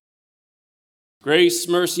Grace,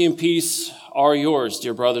 mercy, and peace are yours,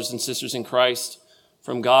 dear brothers and sisters in Christ,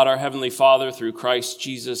 from God our Heavenly Father through Christ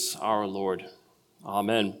Jesus our Lord.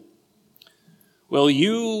 Amen. Well,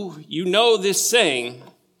 you know this saying,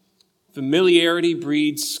 familiarity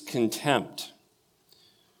breeds contempt.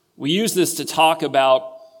 We use this to talk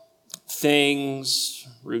about things,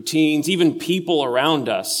 routines, even people around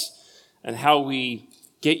us, and how we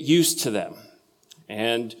get used to them,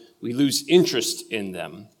 and we lose interest in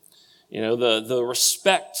them. You know, the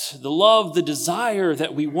respect, the love, the desire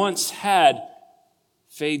that we once had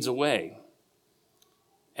fades away.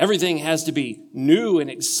 Everything has to be new and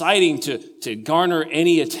exciting to garner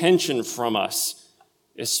any attention from us,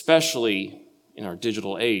 especially in our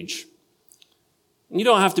digital age. And you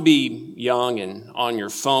don't have to be young and on your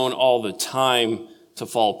phone all the time to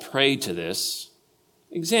fall prey to this.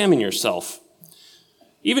 Examine yourself.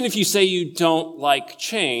 Even if you say you don't like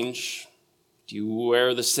change, do you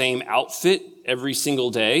wear the same outfit every single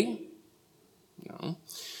day? No.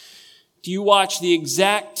 Do you watch the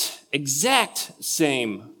exact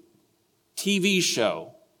same TV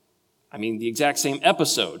show? I mean, the exact same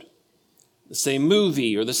episode, the same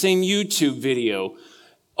movie, or the same YouTube video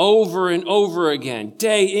over and over again,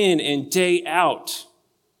 day in and day out?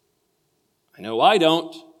 I know I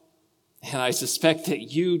don't, and I suspect that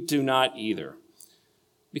you do not either.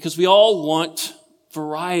 Because we all want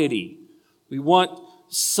variety. We want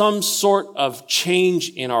some sort of change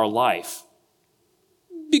in our life.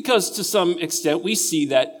 Because to some extent we see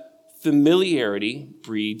that familiarity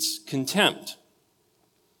breeds contempt.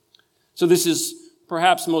 So this is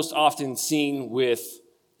perhaps most often seen with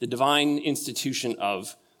the divine institution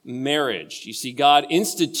of marriage. You see, God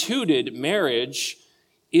instituted marriage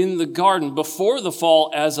in the garden before the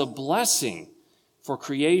fall as a blessing for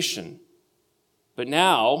creation. But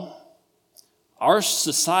now, our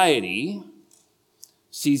society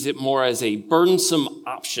sees it more as a burdensome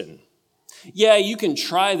option. Yeah, you can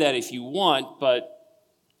try that if you want, but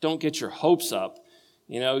don't get your hopes up.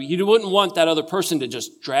 You know, you wouldn't want that other person to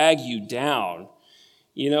just drag you down.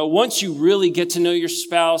 You know, once you really get to know your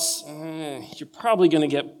spouse, you're probably going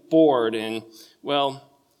to get bored and,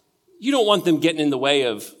 well, you don't want them getting in the way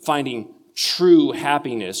of finding true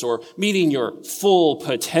happiness or meeting your full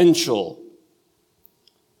potential.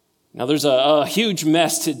 Now, there's a huge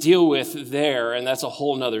mess to deal with there, and that's a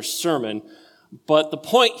whole nother sermon. But the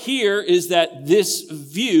point here is that this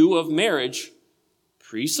view of marriage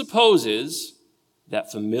presupposes that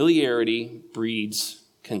familiarity breeds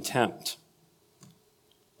contempt.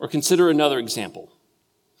 Or consider another example.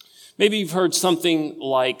 Maybe you've heard something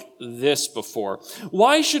like this before.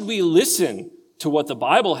 Why should we listen to what the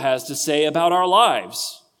Bible has to say about our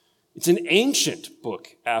lives? It's an ancient book,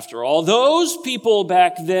 after all. Those people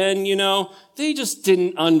back then, they just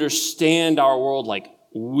didn't understand our world like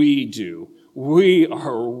we do. We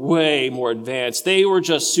are way more advanced. They were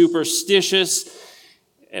just superstitious,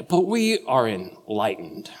 but we are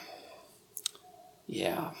enlightened.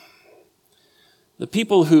 Yeah. The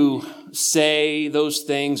people who say those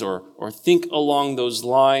things or think along those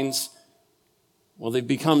lines, well, they've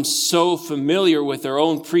become so familiar with their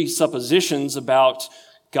own presuppositions about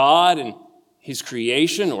God and his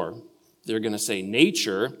creation, or they're going to say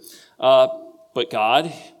nature, but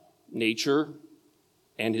God, nature,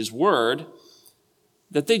 and his word,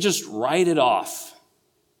 that they just write it off.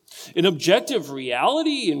 An objective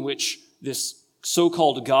reality in which this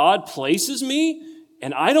so-called God places me,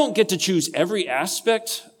 and I don't get to choose every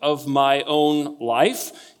aspect of my own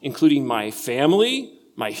life, including my family,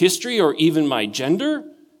 my history, or even my gender.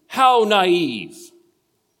 How naive.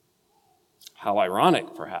 How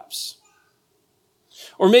ironic, perhaps.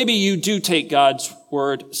 Or maybe you do take God's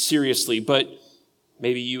word seriously, but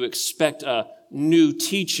maybe you expect a new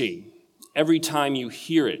teaching every time you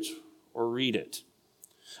hear it or read it.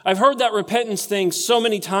 I've heard that repentance thing so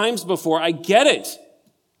many times before. I get it.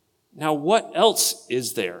 Now, what else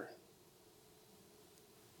is there?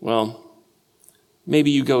 Well,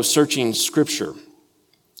 maybe you go searching Scripture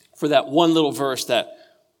for that one little verse that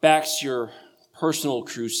backs your personal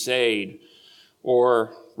crusade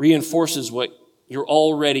or reinforces what you're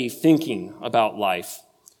already thinking about life,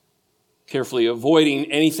 carefully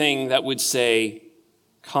avoiding anything that would say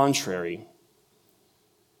contrary.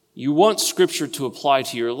 You want Scripture to apply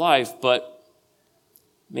to your life, but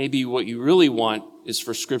maybe what you really want is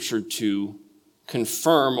for Scripture to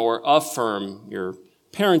confirm or affirm your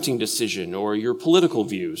parenting decision or your political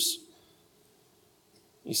views.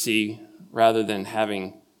 You see, rather than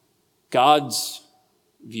having God's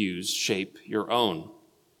views shape your own.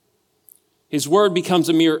 His word becomes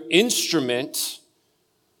a mere instrument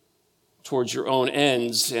towards your own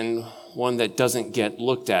ends, and one that doesn't get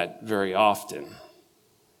looked at very often.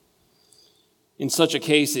 In such a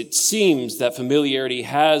case, it seems that familiarity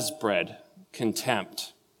has bred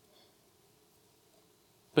contempt.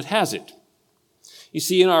 But has it? You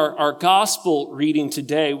see, in our gospel reading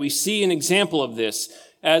today, we see an example of this.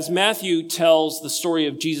 As Matthew tells the story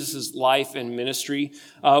of Jesus' life and ministry,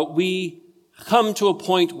 we come to a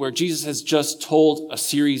point where Jesus has just told a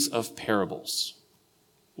series of parables.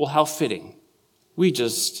 Well, how fitting. We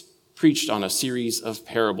just preached on a series of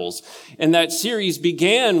parables. And that series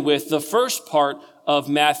began with the first part of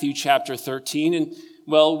Matthew chapter 13. And,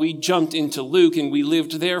 well, we jumped into Luke and we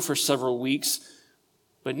lived there for several weeks.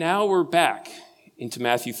 But now we're back into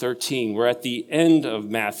Matthew 13. We're at the end of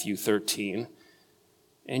Matthew 13.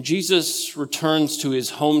 And Jesus returns to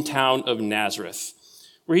his hometown of Nazareth,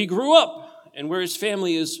 where he grew up and where his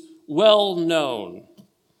family is well known.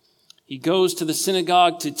 He goes to the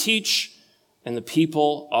synagogue to teach, and the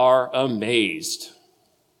people are amazed.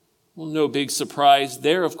 Well, no big surprise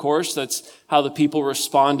there, of course. That's how the people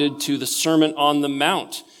responded to the Sermon on the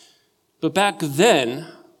Mount. But back then,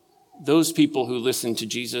 those people who listened to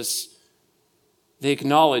Jesus, they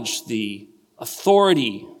acknowledged the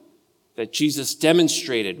authority that Jesus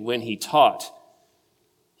demonstrated when he taught.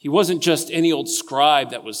 He wasn't just any old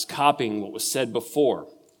scribe that was copying what was said before.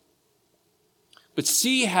 But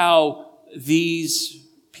see how these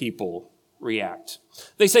people react.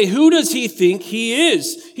 They say, "Who does he think he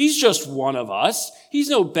is? He's just one of us. He's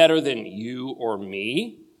no better than you or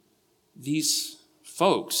me." These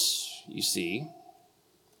folks, you see,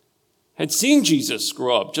 had seen Jesus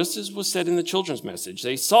grow up, just as was said in the children's message.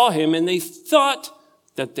 They saw him and they thought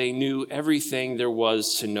that they knew everything there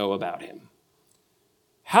was to know about him.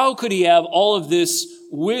 How could he have all of this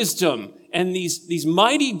wisdom and these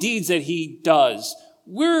mighty deeds that he does?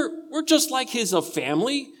 We're just like his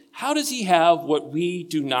family. How does he have what we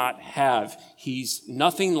do not have? He's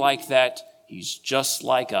nothing like that. He's just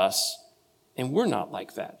like us, and we're not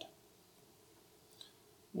like that.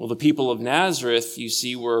 Well, the people of Nazareth, you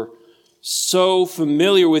see, were so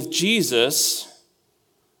familiar with Jesus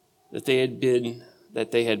that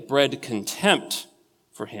they had bred contempt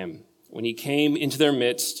for him when he came into their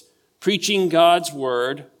midst, preaching God's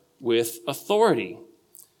word with authority.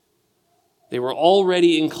 They were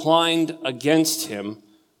already inclined against him,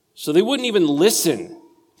 so they wouldn't even listen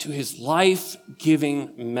to his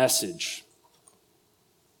life-giving message.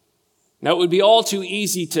 Now, it would be all too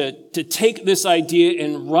easy to take this idea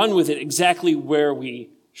and run with it exactly where we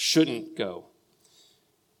shouldn't go.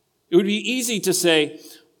 It would be easy to say,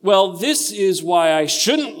 well, this is why I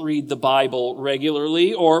shouldn't read the Bible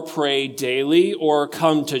regularly or pray daily or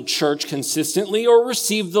come to church consistently or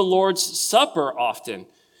receive the Lord's Supper often.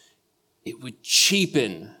 It would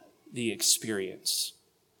cheapen the experience.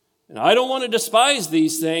 And I don't want to despise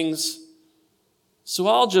these things, so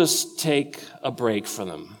I'll just take a break from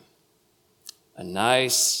them. A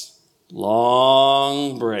nice,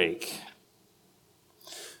 long break.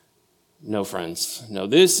 No, friends. No,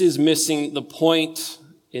 this is missing the point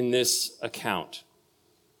in this account.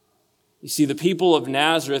 You see, the people of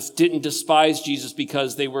Nazareth didn't despise Jesus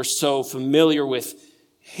because they were so familiar with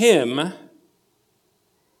him.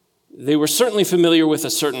 They were certainly familiar with a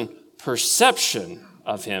certain perception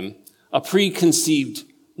of him, a preconceived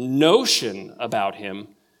notion about him.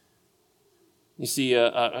 You see,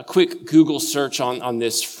 a quick Google search on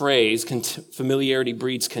this phrase, familiarity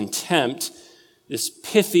breeds contempt, this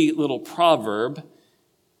pithy little proverb,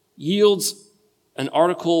 yields an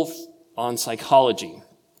article on psychology.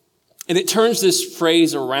 And it turns this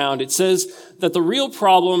phrase around. It says that the real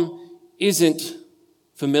problem isn't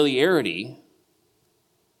familiarity,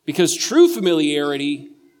 because true familiarity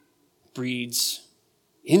breeds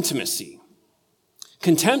intimacy.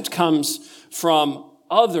 Contempt comes from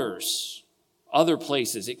others, other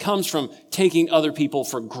places. It comes from taking other people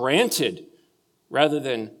for granted rather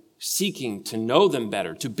than seeking to know them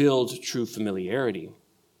better, to build true familiarity.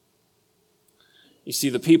 You see,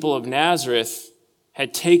 the people of Nazareth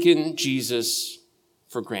had taken Jesus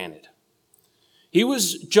for granted. He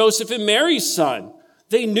was Joseph and Mary's son.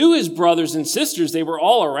 They knew his brothers and sisters. They were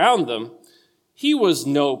all around them. He was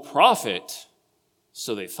no prophet,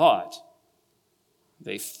 so they thought.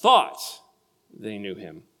 They thought they knew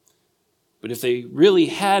him. But if they really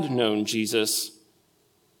had known Jesus,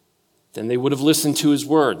 then they would have listened to his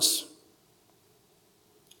words.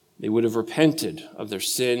 They would have repented of their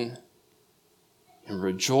sin and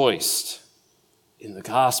rejoiced in the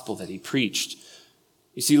gospel that he preached.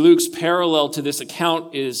 You see, Luke's parallel to this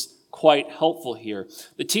account is quite helpful here.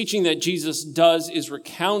 The teaching that Jesus does is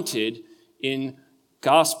recounted in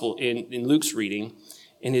Luke's reading,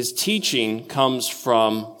 and his teaching comes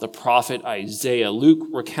from the prophet Isaiah. Luke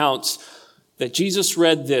recounts that Jesus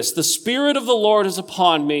read this: "The Spirit of the Lord is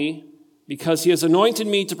upon me, because he has anointed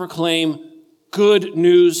me to proclaim good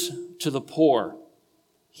news to the poor.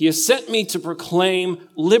 He has sent me to proclaim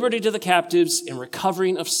liberty to the captives and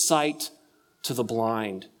recovering of sight to the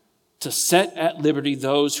blind, to set at liberty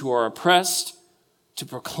those who are oppressed, to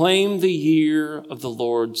proclaim the year of the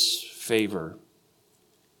Lord's favor."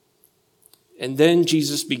 And then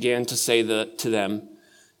Jesus began to say to them,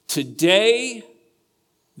 "Today,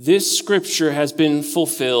 this scripture has been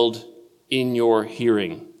fulfilled in your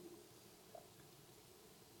hearing."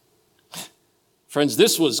 Friends,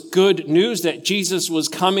 this was good news that Jesus was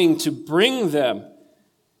coming to bring them.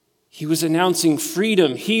 He was announcing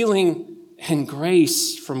freedom, healing, and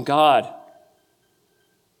grace from God.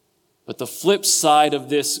 But the flip side of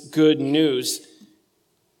this good news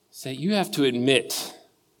is that you have to admit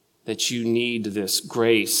that you need this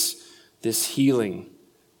grace, this healing,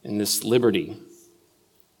 and this liberty,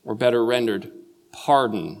 or better rendered,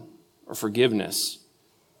 pardon or forgiveness.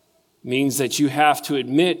 It means that you have to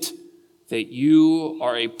admit that you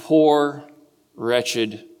are a poor,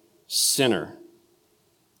 wretched sinner.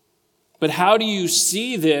 But how do you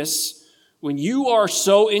see this when you are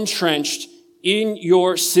so entrenched in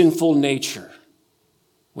your sinful nature,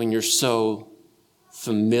 when you're so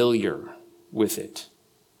familiar with it?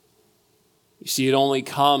 You see, it only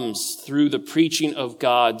comes through the preaching of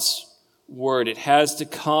God's word. It has to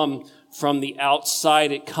come from the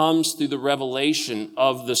outside. It comes through the revelation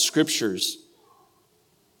of the scriptures.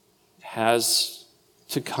 It has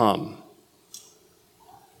to come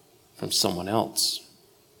from someone else.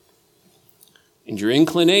 And your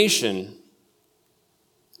inclination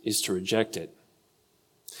is to reject it.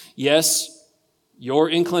 Yes, your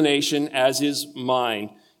inclination, as is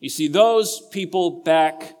mine. You see, those people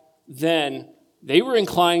back then, they were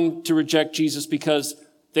inclined to reject Jesus because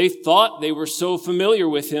they thought they were so familiar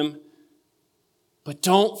with him. But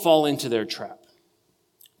don't fall into their trap.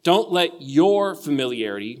 Don't let your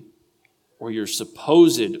familiarity or your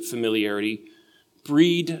supposed familiarity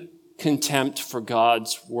breed contempt for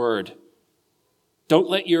God's word. Don't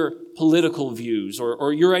let your political views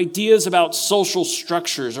or your ideas about social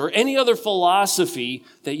structures or any other philosophy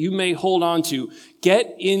that you may hold on to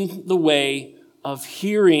get in the way of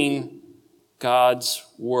hearing God's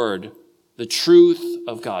word, the truth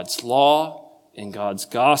of God's law and God's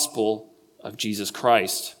gospel of Jesus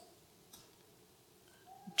Christ.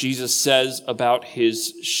 Jesus says about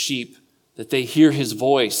his sheep that they hear his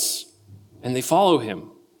voice and they follow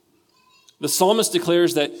him. The psalmist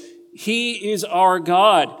declares that he is our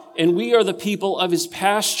God and we are the people of his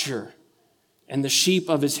pasture and the sheep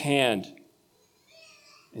of his hand.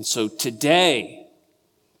 And so today,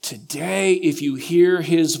 if you hear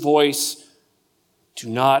his voice, do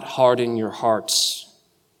not harden your hearts.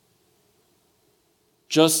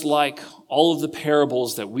 Just like all of the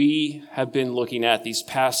parables that we have been looking at these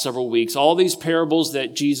past several weeks, all these parables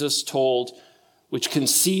that Jesus told, which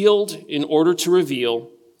concealed in order to reveal,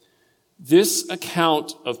 this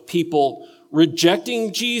account of people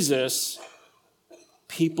rejecting Jesus,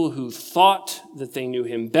 people who thought that they knew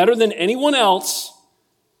him better than anyone else,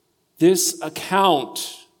 this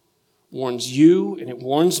account warns you and it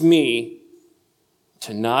warns me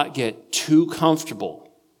to not get too comfortable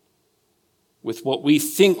with what we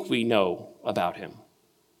think we know about him.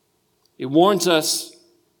 It warns us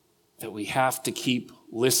that we have to keep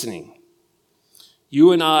listening.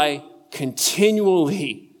 You and I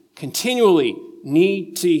continually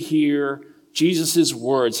need to hear Jesus'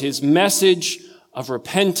 words, his message of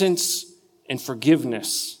repentance and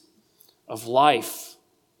forgiveness, of life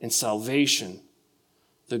and salvation.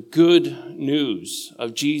 The good news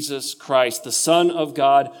of Jesus Christ, the Son of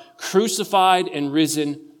God, crucified and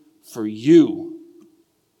risen for you.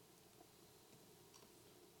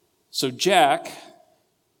 So Jack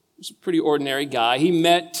was a pretty ordinary guy. He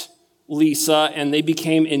met Lisa and they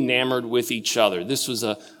became enamored with each other. This was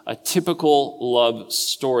a typical love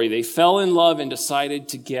story. They fell in love and decided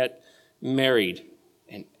to get married,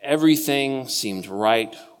 and everything seemed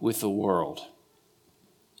right with the world.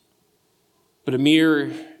 But a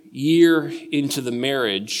mere year into the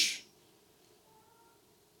marriage,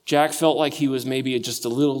 Jack felt like he was maybe just a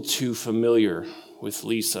little too familiar with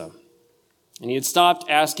Lisa. And he had stopped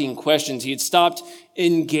asking questions. He had stopped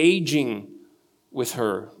engaging with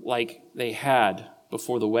her like they had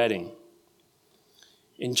before the wedding.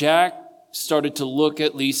 And Jack started to look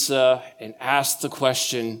at Lisa and ask the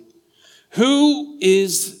question, who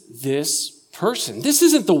is this person? This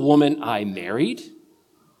isn't the woman I married.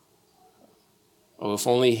 Oh, if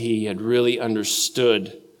only he had really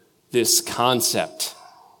understood this concept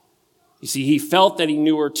You see, he felt that he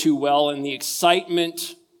knew her too well, and the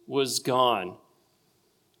excitement was gone.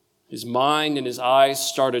 His mind and his eyes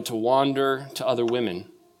started to wander to other women.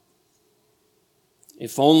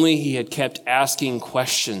 If only he had kept asking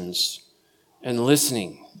questions and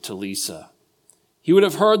listening to Lisa. He would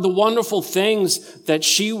have heard the wonderful things that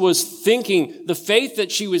she was thinking, the faith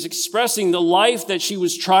that she was expressing, the life that she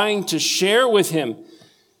was trying to share with him.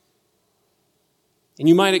 And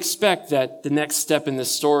you might expect that the next step in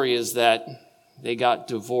this story is that they got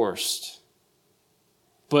divorced.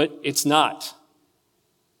 But it's not.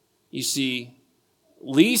 You see,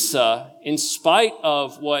 Lisa, in spite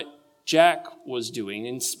of what Jack was doing,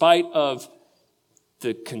 in spite of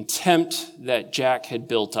the contempt that Jack had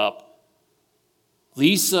built up,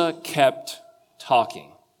 Lisa kept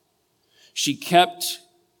talking. She kept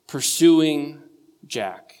pursuing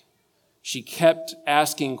Jack. She kept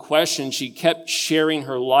asking questions. She kept sharing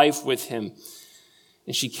her life with him.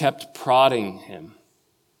 And she kept prodding him.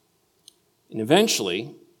 And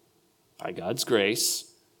eventually, by God's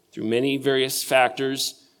grace, through many various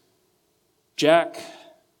factors, Jack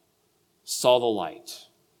saw the light.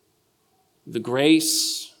 The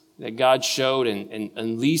grace that God showed,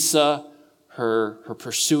 and Lisa, her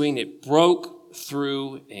pursuing, it broke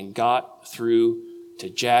through and got through to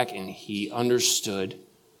Jack, and he understood,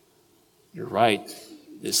 you're right,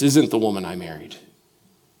 this isn't the woman I married,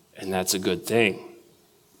 and that's a good thing.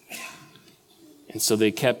 And so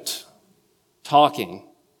they kept talking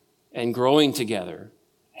and growing together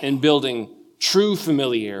and building true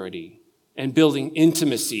familiarity and building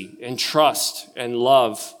intimacy and trust and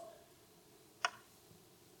love.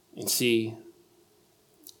 And see,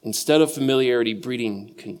 instead of familiarity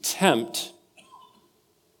breeding contempt,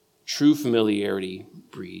 true familiarity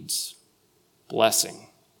breeds blessing,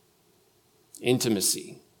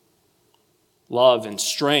 intimacy, love, and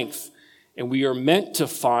strength. And we are meant to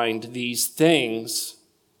find these things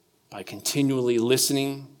by continually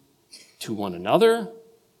listening to one another,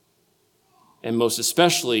 and most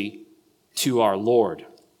especially to our Lord.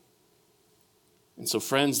 And so,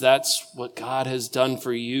 friends, that's what God has done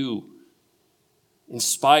for you. In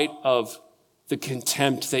spite of the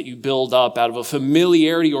contempt that you build up out of a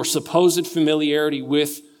familiarity or supposed familiarity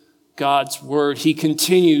with God's word, he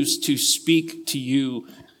continues to speak to you.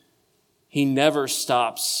 He never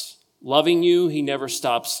stops loving you. He never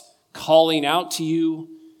stops calling out to you.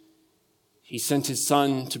 He sent his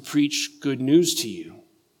son to preach good news to you.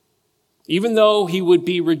 Even though he would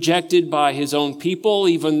be rejected by his own people,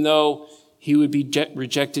 even though he would be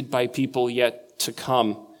rejected by people yet to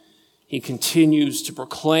come, he continues to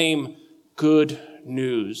proclaim good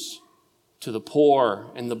news to the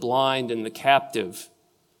poor and the blind and the captive,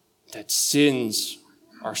 that sins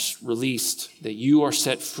are released, that you are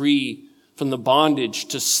set free from the bondage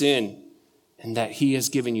to sin, and that he has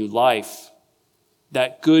given you life.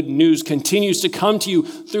 That good news continues to come to you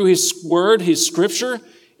through his word, his scripture,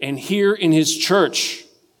 and here in his church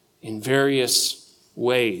in various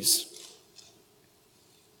ways.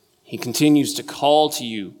 He continues to call to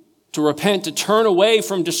you to repent, to turn away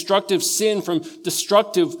from destructive sin, from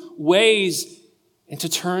destructive ways, and to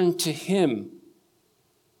turn to him,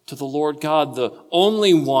 to the Lord God, the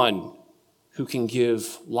only one who can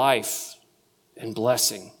give life and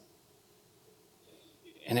blessing.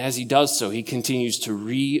 And as he does so, he continues to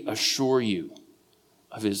reassure you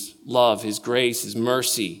of his love, his grace, his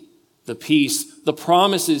mercy, the peace, the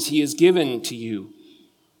promises he has given to you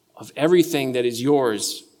of everything that is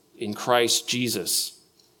yours in Christ Jesus.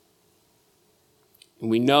 And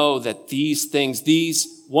we know that these things,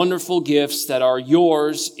 these wonderful gifts that are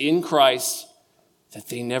yours in Christ, that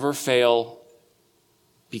they never fail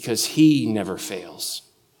because he never fails.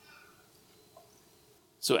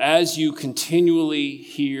 So as you continually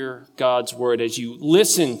hear God's word, as you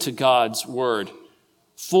listen to God's word,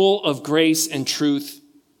 full of grace and truth,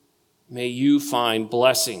 may you find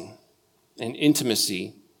blessing and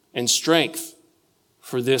intimacy and strength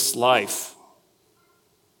for this life,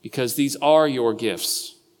 because these are your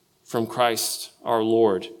gifts from Christ our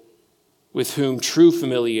Lord, with whom true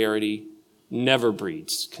familiarity never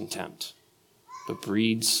breeds contempt, but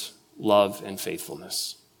breeds love and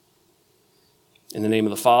faithfulness. In the name of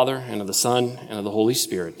the Father, and of the Son, and of the Holy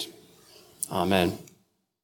Spirit. Amen.